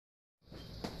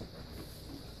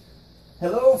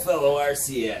Hello fellow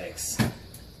RC addicts.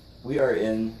 We are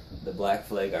in the Black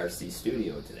Flag RC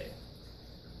studio today.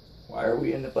 Why are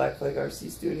we in the Black Flag RC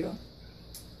studio?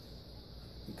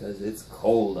 Because it's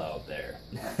cold out there.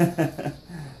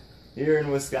 Here in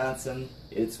Wisconsin,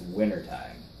 it's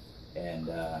wintertime. And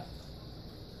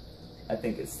I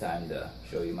think it's time to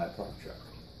show you my plow truck.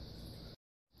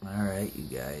 Alright you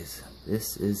guys,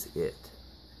 this is it.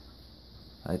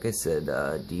 Like I said,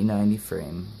 D90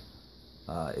 frame.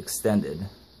 Extended.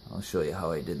 I'll show you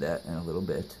how I did that in a little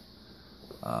bit.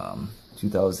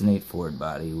 2008 Ford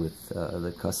body with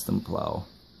the custom plow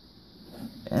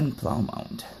and plow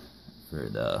mount for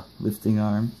the lifting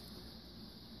arm.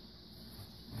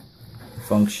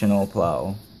 Functional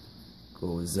plow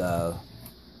goes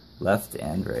left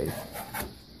and right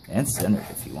and centered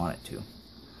if you want it to.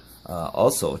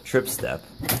 Also trip step.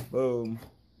 Boom,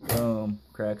 boom,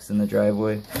 cracks in the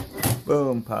driveway.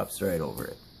 Boom, pops right over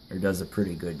it. Or does a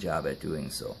pretty good job at doing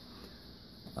so.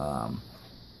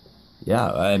 Yeah,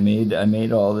 I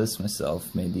made all this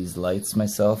myself. Made these lights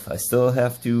myself. I still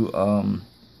have to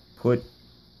put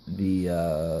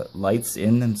the lights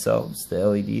in themselves, the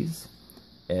LEDs,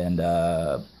 and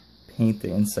paint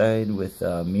the inside with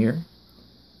a mirror,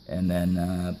 and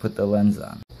then put the lens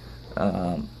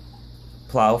on.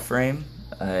 Plow frame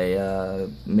I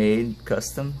made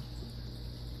custom,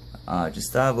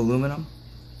 just out of aluminum.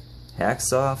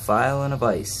 Hacksaw, file, and a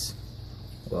vise.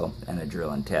 Well, and a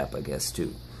drill and tap, I guess,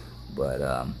 too. But,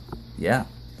 yeah,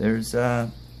 there's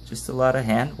just a lot of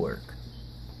handwork.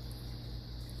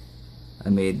 I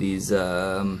made these,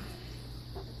 the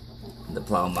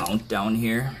plow mount down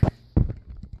here.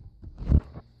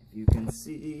 If you can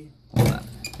see, hold on,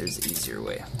 there's an easier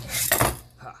way.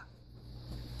 Ha.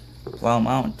 Plow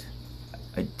mount.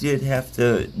 I did have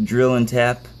to drill and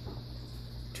tap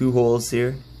 2 holes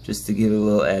here, just to give it a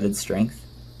little added strength.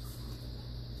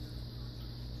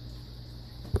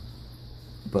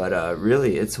 But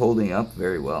really, it's holding up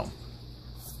very well.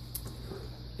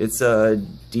 It's a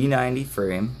D90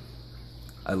 frame.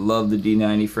 I love the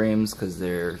D90 frames because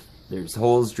there's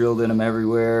holes drilled in them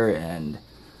everywhere, and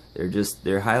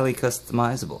they're highly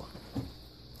customizable.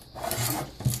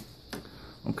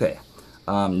 Okay,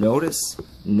 notice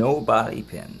no body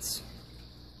pins.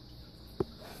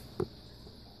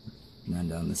 None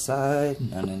down the side,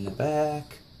 none in the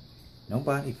back, no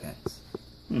body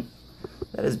pins.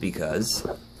 That is because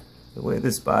the way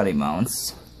this body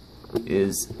mounts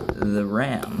is the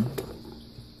ram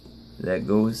that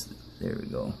goes, there we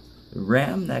go, the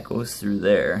ram that goes through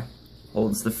there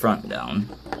holds the front down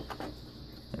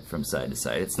from side to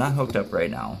side. It's not hooked up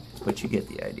right now, but you get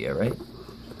the idea, right?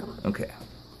 Okay.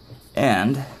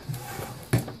 And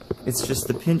it's just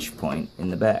the pinch point in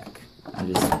the back. I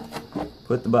just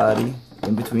put the body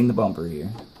in between the bumper here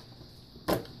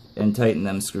and tighten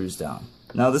them screws down.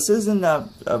 Now this isn't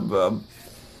a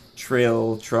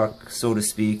trail truck, so to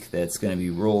speak, that's going to be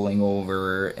rolling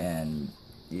over and,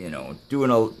 you know,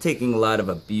 taking a lot of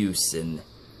abuse in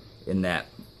that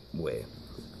way.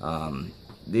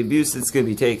 The abuse it's going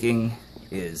to be taking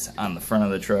is on the front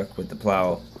of the truck with the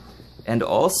plow, and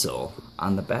also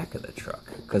on the back of the truck,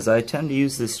 because I tend to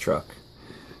use this truck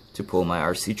to pull my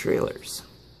RC trailers.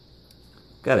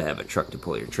 Gotta have a truck to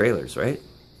pull your trailers, right?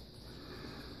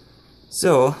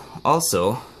 So,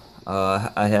 also,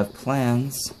 I have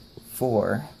plans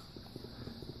for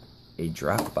a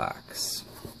drop box.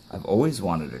 I've always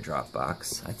wanted a drop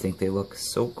box. I think they look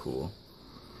so cool.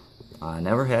 I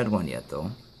never had one yet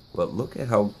though, but look at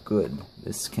how good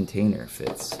this container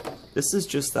fits. This is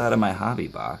just out of my hobby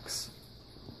box.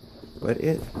 But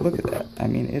look at that. I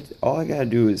mean, all I gotta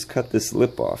do is cut this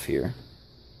lip off here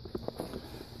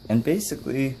and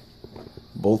basically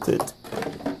bolt it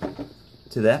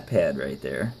to that pad right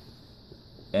there,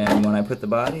 and when I put the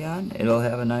body on, it'll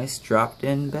have a nice dropped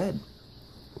in bed.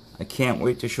 I can't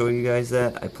wait to show you guys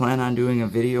that. I plan on doing a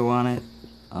video on it,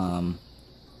 and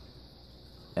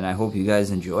I hope you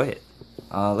guys enjoy it.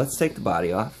 Let's take the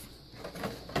body off.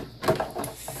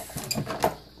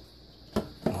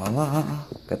 Voila.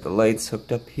 Got the lights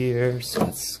hooked up here, so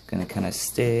it's gonna kind of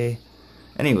stay.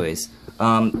 Anyways,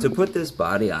 to put this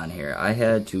body on here, I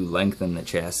had to lengthen the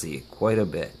chassis quite a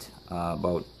bit,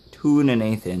 about 2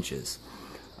 1/8 inches.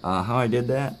 How I did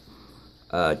that?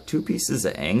 2 pieces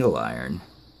of angle iron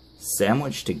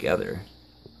sandwiched together,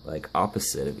 like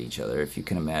opposite of each other, if you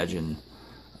can imagine.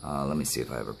 Let me see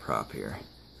if I have a prop here.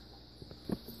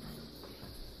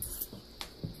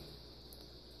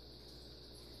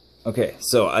 Okay,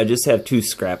 so I just have 2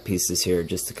 scrap pieces here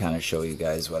just to kind of show you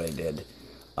guys what I did.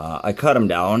 I cut them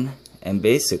down and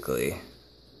basically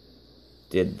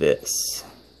did this.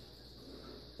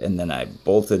 And then I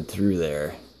bolted through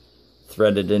there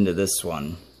threaded into this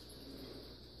one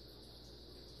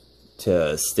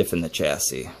to stiffen the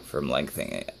chassis from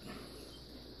lengthening it.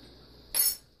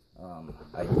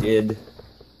 I did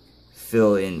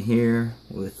fill in here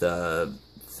with a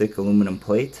thick aluminum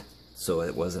plate so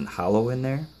it wasn't hollow in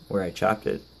there where I chopped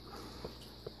it.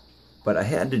 But I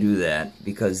had to do that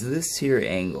because this here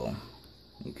angle,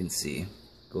 you can see,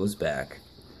 goes back.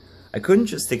 I couldn't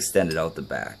just extend it out the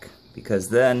back because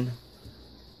then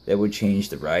that would change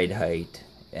the ride height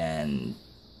and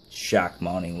shock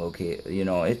mounting locate. You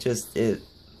know, I just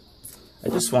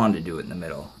wanted to do it in the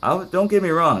middle. Don't get me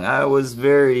wrong, I was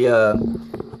very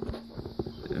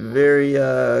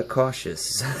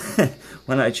cautious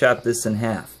when I chopped this in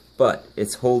half, but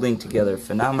it's holding together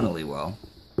phenomenally well.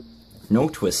 No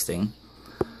twisting.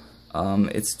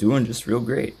 It's doing just real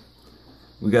great.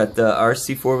 We got the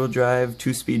RC 4-wheel drive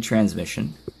 2-speed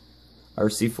transmission,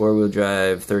 RC 4-wheel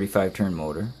drive 35 turn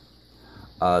motor.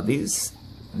 These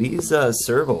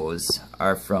servos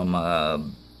are from a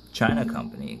China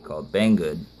company called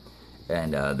Banggood,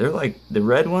 and they're like, the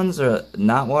red ones are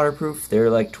not waterproof, they're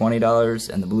like $20,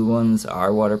 and the blue ones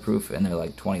are waterproof and they're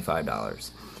like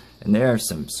 $25. And they are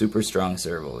some super strong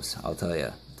servos, I'll tell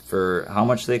you. For how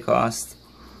much they cost,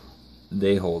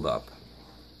 they hold up.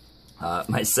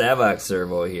 My Savox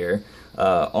servo here,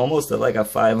 almost like a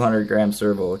 500 gram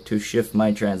servo to shift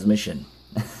my transmission.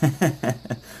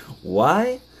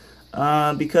 Why?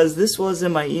 Because this was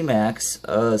in my Emax,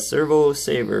 a servo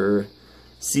saver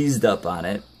seized up on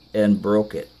it and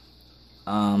broke it.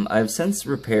 I've since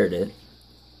repaired it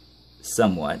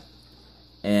somewhat,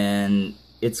 and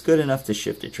it's good enough to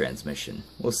shift a transmission.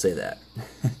 We'll say that.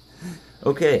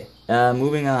 Okay,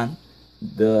 moving on.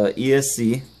 The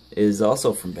ESC is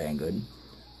also from Banggood.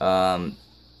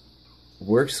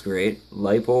 Works great.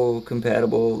 LiPo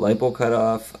compatible, LiPo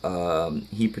cutoff,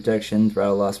 heat protection,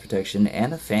 throttle loss protection,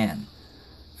 and a fan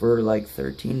for like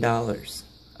 $13.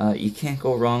 You can't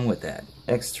go wrong with that.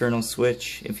 External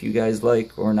switch if you guys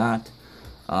like or not,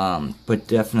 but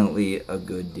definitely a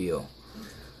good deal.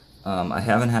 I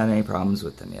haven't had any problems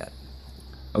with them yet.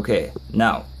 Okay,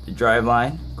 now the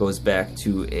driveline goes back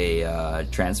to a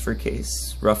transfer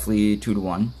case, roughly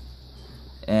 2-to-1,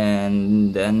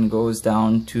 and then goes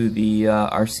down to the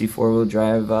RC 4-wheel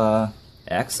drive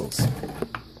axles.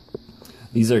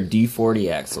 These are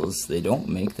D40 axles. They don't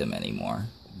make them anymore,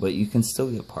 but you can still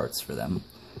get parts for them.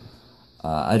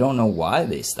 I don't know why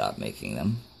they stopped making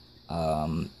them,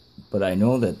 but I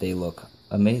know that they look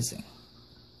amazing.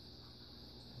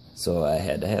 So I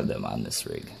had to have them on this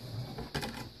rig.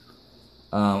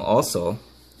 Also,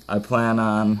 I plan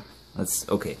on,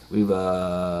 we've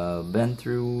been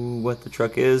through what the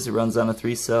truck is. It runs on a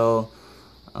 3-cell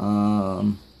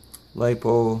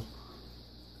LiPo,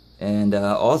 and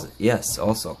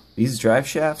also these drive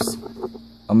shafts,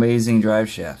 amazing drive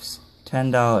shafts,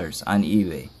 $10 on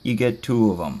eBay. You get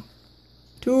 2 of them.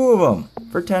 2 of them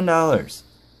for $10.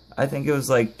 I think it was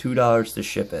like $2 to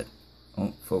ship it.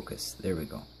 Oh, focus. There we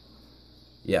go.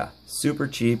 Yeah, super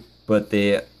cheap, but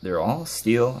they're all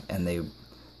steel and they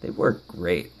work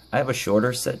great. I have a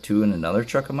shorter set too in another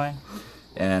truck of mine,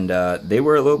 and they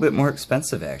were a little bit more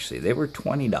expensive actually. They were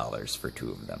 $20 for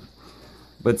 2 of them,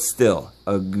 but still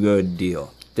a good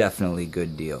deal. Definitely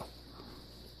good deal.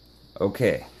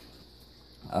 Okay.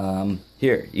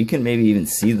 Here, you can maybe even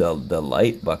see the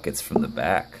light buckets from the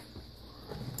back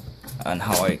on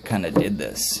how I kind of did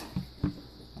this.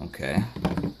 Okay.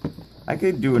 I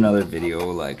could do another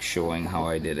video like showing how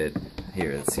I did it.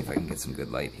 Here, let's see if I can get some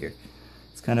good light here.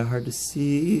 It's kind of hard to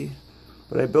see,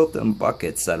 but I built them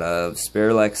buckets out of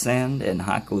spare like sand and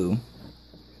hot glue.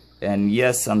 And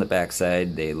yes, on the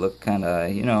backside they look kind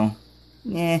of, you know,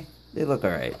 they look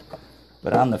alright.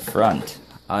 But on the front,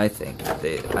 I think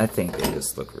they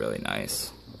just look really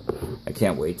nice. I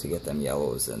can't wait to get them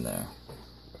yellows in there.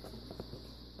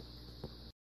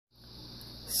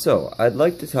 So, I'd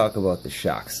like to talk about the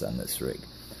shocks on this rig.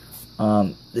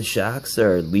 The shocks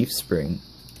are leaf spring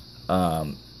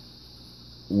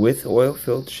with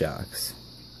oil-filled shocks.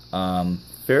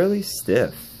 Fairly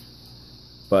stiff,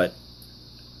 but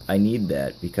I need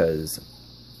that because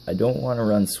I don't want to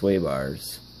run sway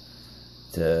bars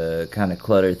to kind of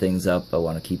clutter things up. I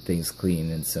want to keep things clean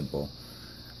and simple.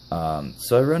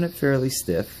 So I run it fairly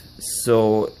stiff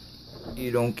so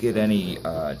you don't get any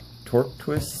torque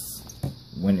twists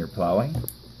when you're plowing,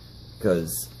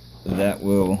 because that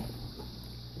will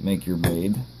make your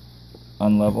blade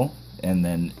unlevel and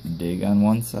then dig on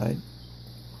one side.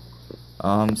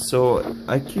 So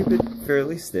I keep it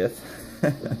fairly stiff. We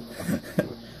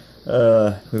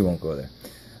won't go there.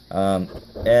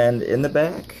 And in the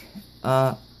back,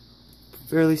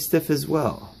 fairly stiff as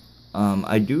well.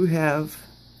 I do have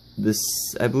this,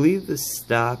 I believe the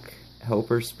stock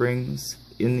helper springs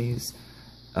in these.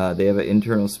 They have an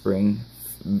internal spring,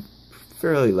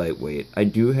 fairly lightweight. I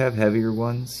do have heavier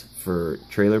ones for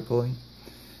trailer pulling,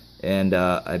 and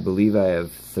I believe I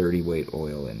have 30 weight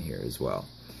oil in here as well.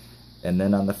 And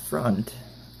then on the front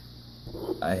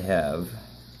I have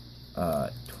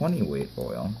 20 weight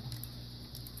oil,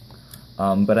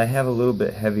 but I have a little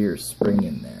bit heavier spring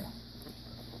in there,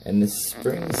 and this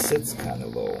spring sits kind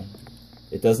of low.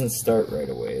 It doesn't start right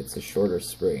away, it's a shorter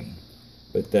spring,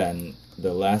 but then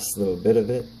the last little bit of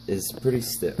it is pretty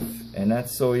stiff, and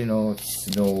that's so, you know, if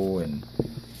snow and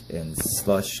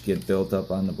slush get built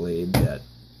up on the blade, that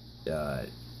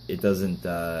it doesn't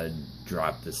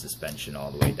drop the suspension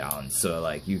all the way down. So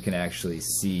like you can actually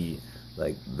see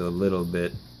like the little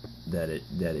bit that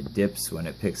it dips when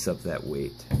it picks up that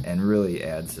weight, and really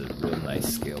adds a real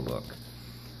nice scale look.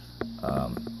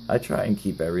 I try and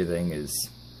keep everything as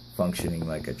functioning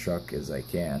like a truck as I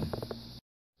can.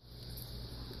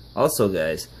 Also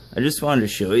guys, I just wanted to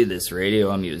show you this radio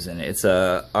I'm using. It's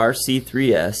a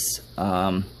RC3S,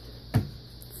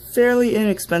 fairly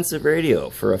inexpensive radio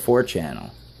for a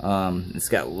 4-channel. It's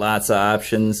got lots of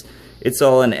options. It's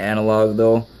all in analog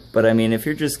though, but I mean, if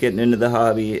you're just getting into the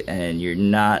hobby and you're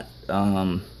not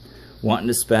wanting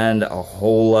to spend a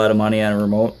whole lot of money on a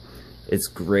remote, it's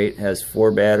great. It has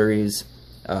 4 batteries.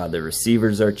 The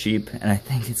receivers are cheap, and I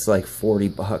think it's like 40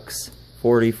 bucks,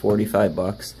 40, 45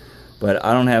 bucks. But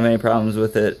I don't have any problems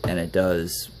with it, and it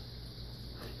does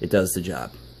the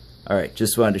job. Alright,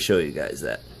 just wanted to show you guys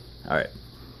that. Alright.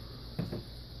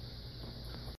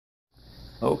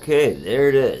 Okay, there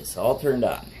it is, all turned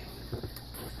on.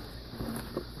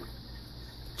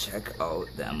 Check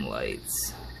out them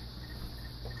lights.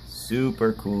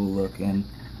 Super cool looking.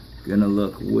 Gonna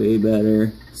look way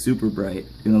better. Super bright.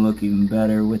 Gonna look even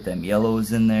better with them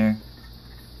yellows in there.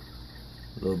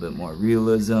 A little bit more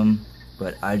realism.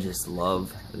 But I just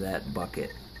love that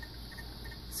bucket.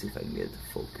 Let's see if I can get it to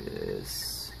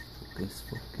focus. Focus,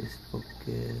 focus,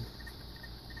 focus.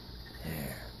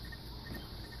 There.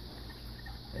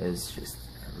 It's just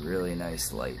a really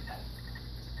nice light.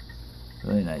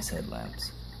 Really nice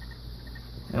headlamps.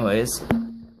 Anyways,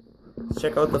 let's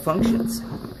check out the functions.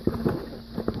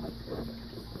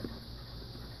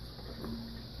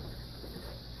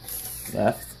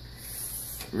 Left,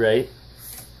 right,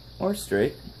 or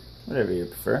straight. Whatever you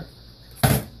prefer.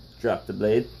 Drop the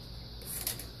blade.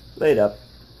 Blade up.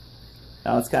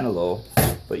 Now it's kind of low,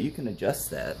 but you can adjust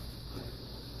that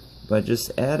by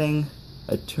just adding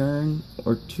a turn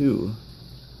or 2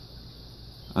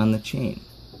 on the chain.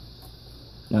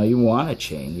 Now you want a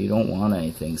chain. You don't want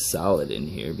anything solid in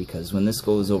here, because when this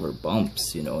goes over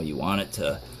bumps, you know, you want it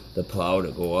to, the plow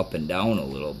to go up and down a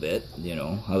little bit, you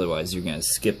know, otherwise you're going to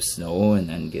skip snow and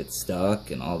then get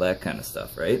stuck and all that kind of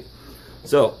stuff, right?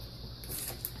 So,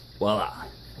 voila,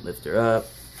 lift her up,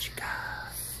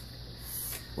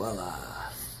 voila,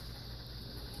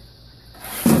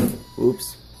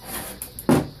 oops.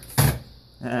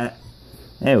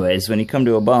 Anyways, when you come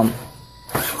to a bump,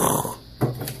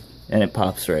 and it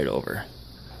pops right over.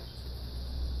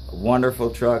 A wonderful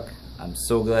truck. I'm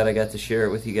so glad I got to share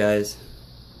it with you guys.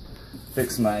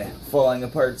 Fix my falling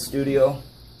apart studio,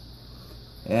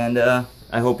 and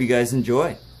I hope you guys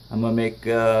enjoy. I'm gonna make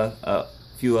a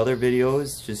few other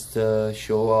videos just to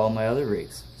show all my other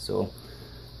rigs. So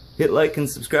hit like and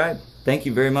subscribe. Thank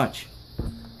you very much.